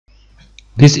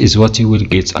This is what you will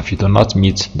get if you do not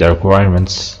meet the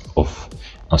requirements of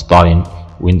installing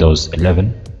Windows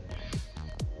 11.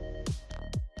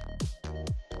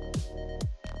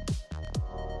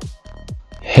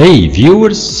 Hey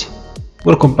viewers,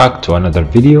 welcome back to another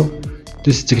video.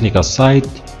 This is Technical Side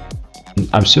and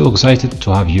I'm so excited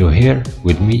to have you here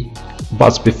with me.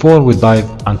 But before we dive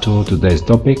into today's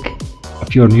topic,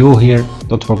 if you're new here,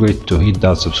 don't forget to hit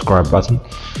that subscribe button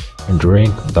and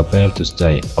ring the bell to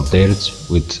stay updated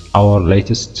with our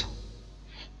latest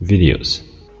videos.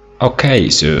 Okay,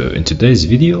 so in today's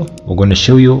video we're going to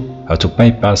show you how to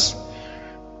bypass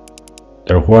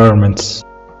the requirements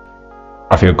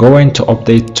if you're going to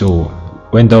update to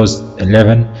Windows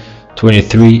 11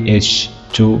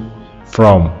 23H2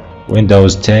 from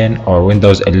Windows 10 or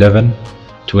Windows 11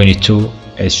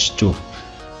 22H2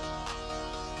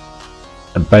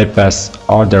 and bypass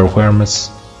all the requirements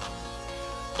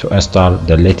to install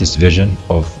the latest version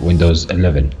of Windows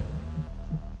 11.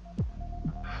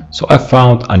 So I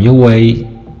found a new way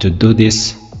to do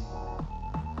this,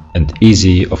 and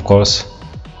easy of course.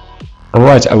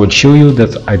 Alright, I will show you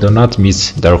that I do not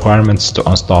meet the requirements to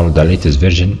install the latest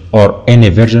version or any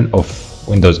version of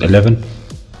Windows 11.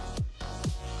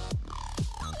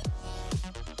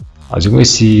 As you may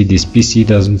see, this PC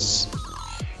doesn't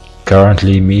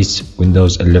currently meet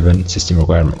Windows 11 system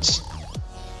requirements.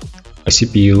 My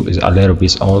CPU is a little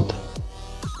bit old.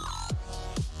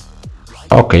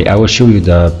 Okay, I will show you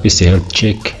the PC health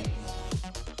check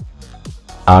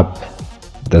app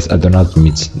that I do not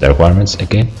meet the requirements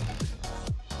again.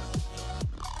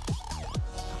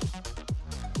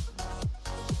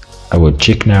 I will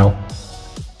check now.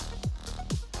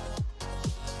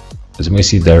 As you may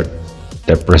see, the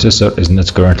processor is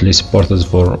not currently supported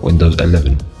for Windows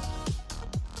 11.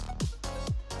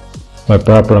 My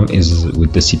problem is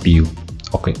with the CPU.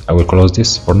 Okay, I will close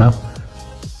this for now.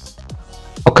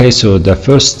 Okay, so the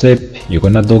first step you're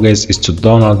gonna do, guys, is to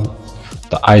download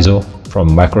the ISO from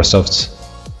Microsoft's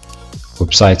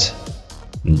website.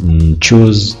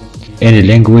 Choose any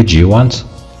language you want.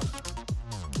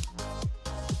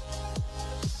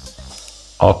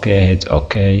 Okay, hit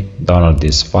OK, download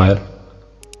this file.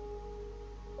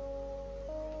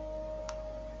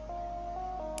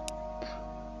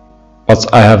 But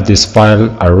I have this file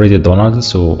already downloaded,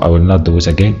 so I will not do it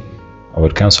again. I will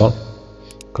cancel,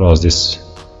 close this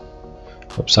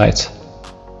website.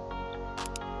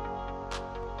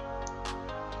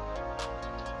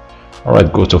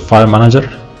 Alright, go to File Manager,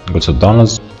 go to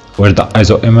Downloads, where the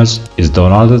ISO image is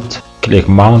downloaded, click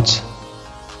Mount,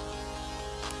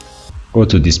 go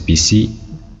to this PC.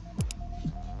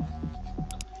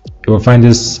 You will find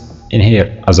this in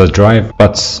here as a drive,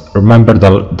 but remember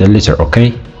the letter,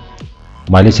 okay?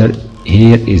 My letter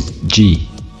here is G,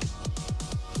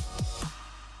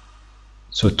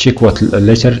 so check what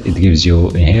letter it gives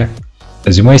you in here.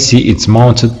 As you may see, it's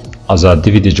mounted as a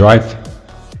DVD drive,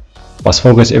 but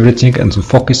forget everything and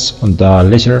focus on the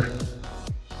letter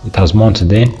it has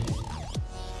mounted in.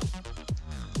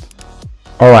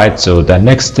 Alright, so the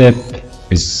next step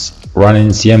is running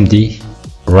CMD.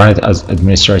 Run it as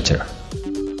administrator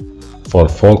for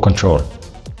full control.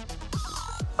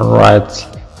 Alright,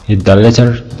 hit the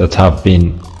letter that have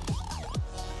been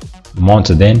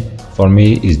mounted in. For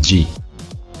me is G.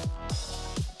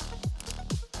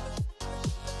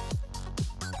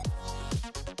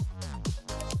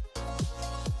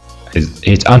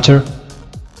 Hit enter.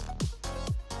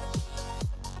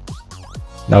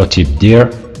 Now type dir.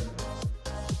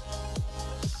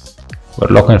 We're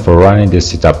looking for running the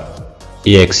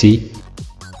setupprep.exe.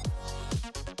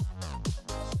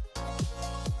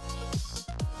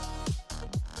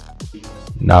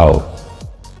 Now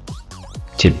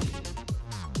type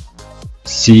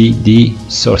cd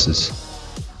sources.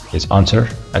 Hit enter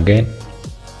again.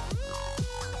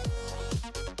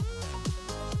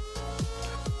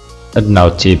 And now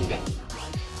type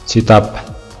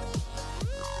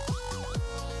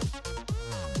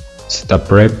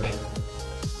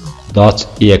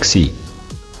setupprep.exe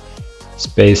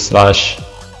space slash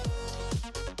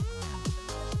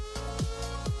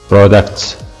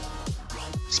products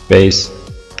space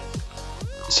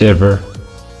server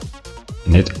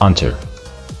and hit enter.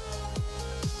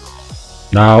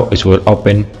 Now it will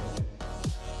open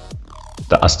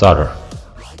the installer.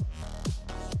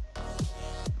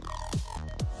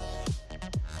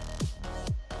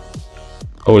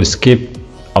 I will skip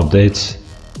updates,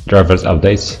 drivers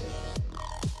updates.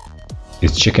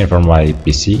 It's checking for my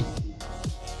PC.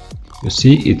 You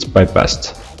see, it's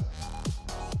bypassed.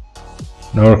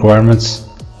 No requirements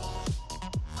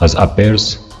as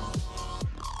appears.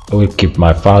 I will keep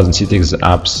my files and settings and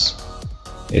apps.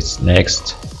 It's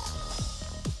next.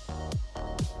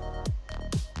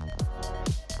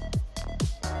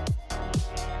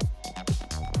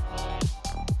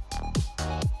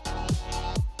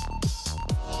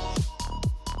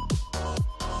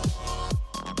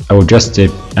 I will just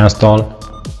tap install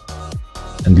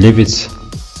and leave it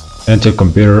until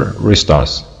computer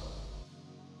restarts.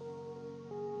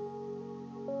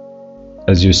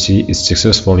 As you see, it's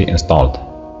successfully installed.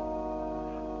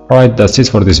 Alright, that's it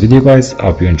for this video guys. I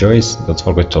hope you enjoyed. Don't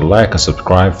forget to like and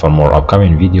subscribe for more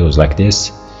upcoming videos like this.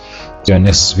 See you in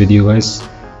next video guys.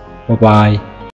 Bye bye.